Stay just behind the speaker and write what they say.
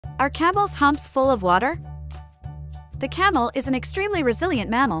Are camels' humps full of water? The camel is an extremely resilient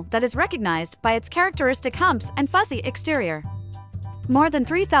mammal that is recognized by its characteristic humps and fuzzy exterior. More than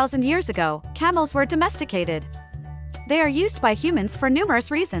 3,000 years ago, camels were domesticated. They are used by humans for numerous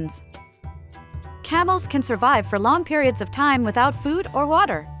reasons. Camels can survive for long periods of time without food or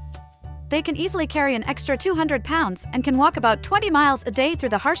water. They can easily carry an extra 200 pounds and can walk about 20 miles a day through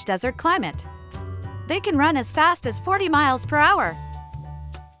the harsh desert climate. They can run as fast as 40 miles per hour.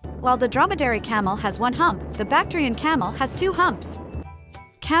 While the dromedary camel has one hump, the Bactrian camel has two humps.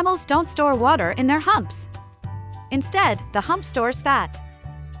 Camels don't store water in their humps. Instead, the hump stores fat.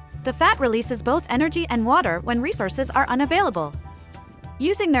 The fat releases both energy and water when resources are unavailable.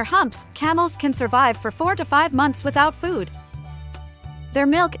 Using their humps, camels can survive for 4 to 5 months without food. Their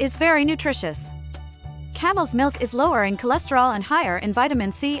milk is very nutritious. Camel's milk is lower in cholesterol and higher in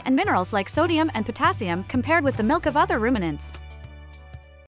vitamin C and minerals like sodium and potassium compared with the milk of other ruminants.